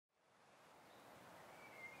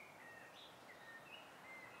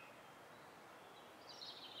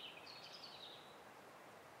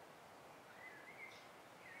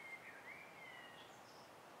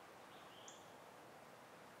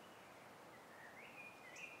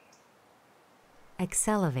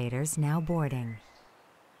Accelevators now boarding.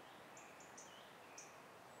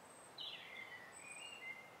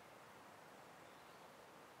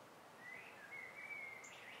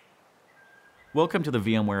 Welcome to the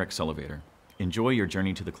VMware Accelerator. Enjoy your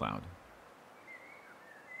journey to the cloud.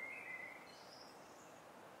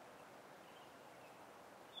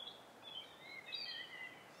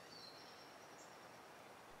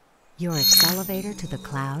 Your Accelevator to the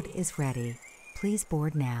cloud is ready. Please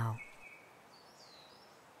board now.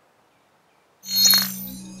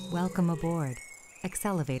 Welcome aboard.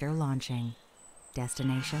 Accelevator launching.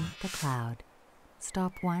 Destination, the cloud.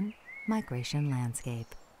 Stop 1, migration landscape.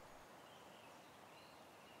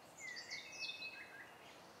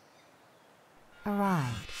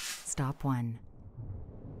 Arrived. Stop 1.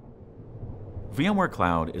 VMware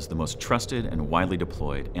Cloud is the most trusted and widely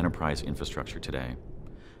deployed enterprise infrastructure today.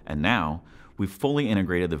 And now, we've fully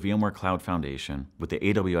integrated the VMware Cloud Foundation with the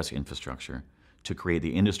AWS infrastructure to create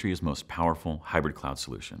the industry's most powerful hybrid cloud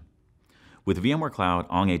solution. With VMware Cloud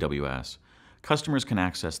on AWS, customers can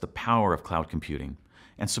access the power of cloud computing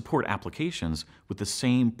and support applications with the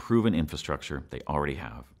same proven infrastructure they already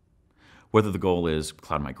have. Whether the goal is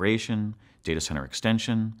cloud migration, data center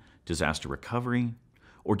extension, disaster recovery,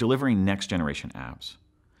 or delivering next-generation apps,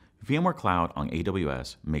 VMware Cloud on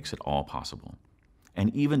AWS makes it all possible,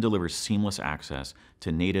 and even delivers seamless access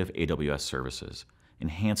to native AWS services,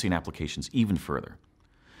 enhancing applications even further.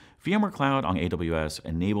 VMware Cloud on AWS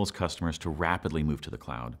enables customers to rapidly move to the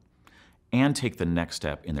cloud and take the next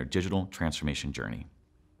step in their digital transformation journey.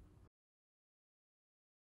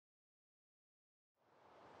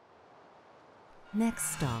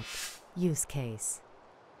 Next stop, use case.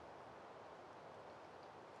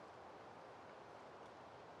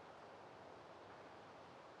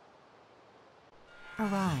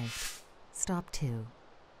 Arrived. Stop 2.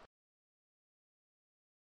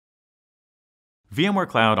 VMware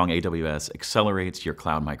Cloud on AWS accelerates your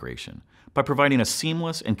cloud migration by providing a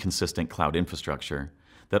seamless and consistent cloud infrastructure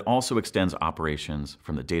that also extends operations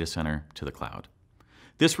from the data center to the cloud.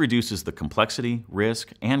 This reduces the complexity,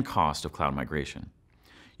 risk, and cost of cloud migration.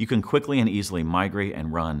 You can quickly and easily migrate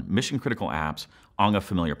and run mission-critical apps on a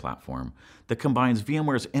familiar platform that combines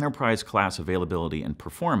VMware's enterprise-class availability and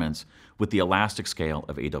performance with the elastic scale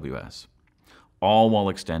of AWS, all while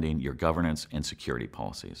extending your governance and security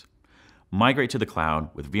policies. Migrate to the cloud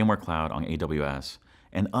with VMware Cloud on AWS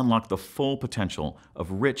and unlock the full potential of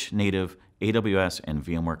rich native AWS and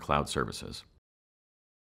VMware Cloud services.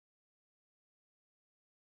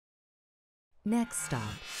 Next stop,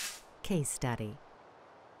 case study.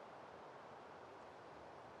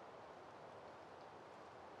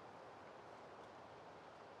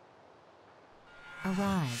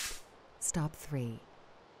 Arrived. Stop 3.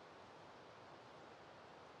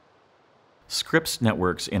 Scripps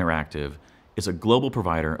Networks Interactive is a global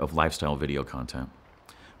provider of lifestyle video content.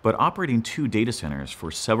 But operating 2 data centers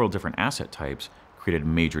for several different asset types created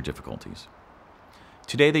major difficulties.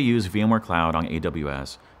 Today they use VMware Cloud on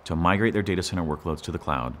AWS to migrate their data center workloads to the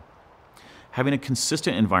cloud. Having a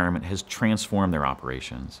consistent environment has transformed their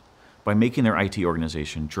operations by making their IT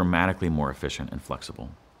organization dramatically more efficient and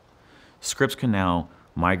flexible. Scripps can now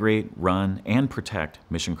migrate, run, and protect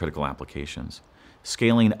mission-critical applications,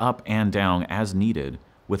 scaling up and down as needed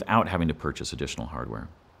without having to purchase additional hardware.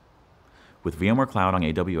 With VMware Cloud on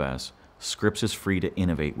AWS, Scripps is free to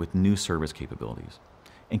innovate with new service capabilities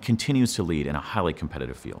and continues to lead in a highly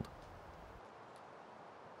competitive field.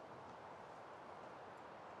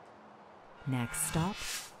 Next stop,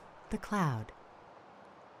 the cloud.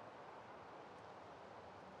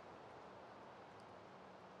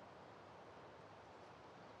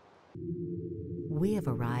 We have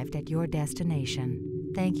arrived at your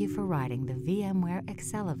destination. Thank you for riding the VMware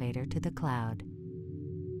Accelerator to the cloud.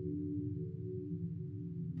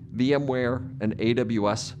 VMware and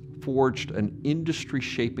AWS forged an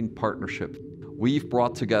industry-shaping partnership. We've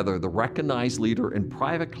brought together the recognized leader in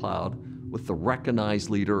private cloud with the recognized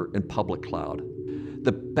leader in public cloud.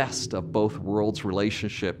 The best of both worlds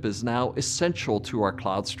relationship is now essential to our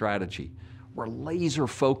cloud strategy. We're laser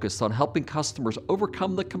focused on helping customers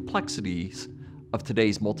overcome the complexities of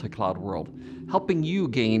today's multi-cloud world, helping you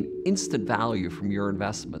gain instant value from your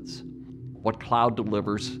investments. What cloud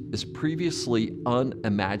delivers is previously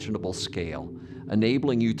unimaginable scale,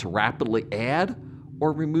 enabling you to rapidly add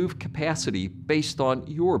or remove capacity based on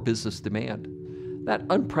your business demand. That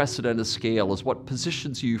unprecedented scale is what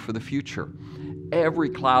positions you for the future. Every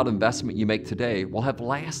cloud investment you make today will have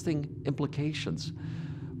lasting implications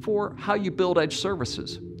for how you build edge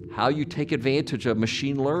services, how you take advantage of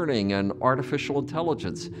machine learning and artificial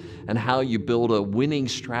intelligence, and how you build a winning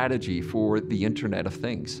strategy for the Internet of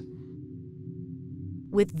Things.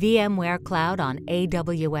 With VMware Cloud on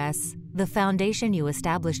AWS, the foundation you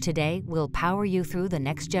establish today will power you through the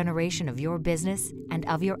next generation of your business and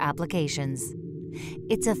of your applications.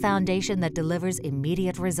 It's a foundation that delivers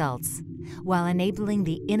immediate results, while enabling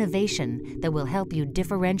the innovation that will help you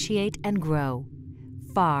differentiate and grow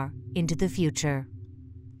far into the future.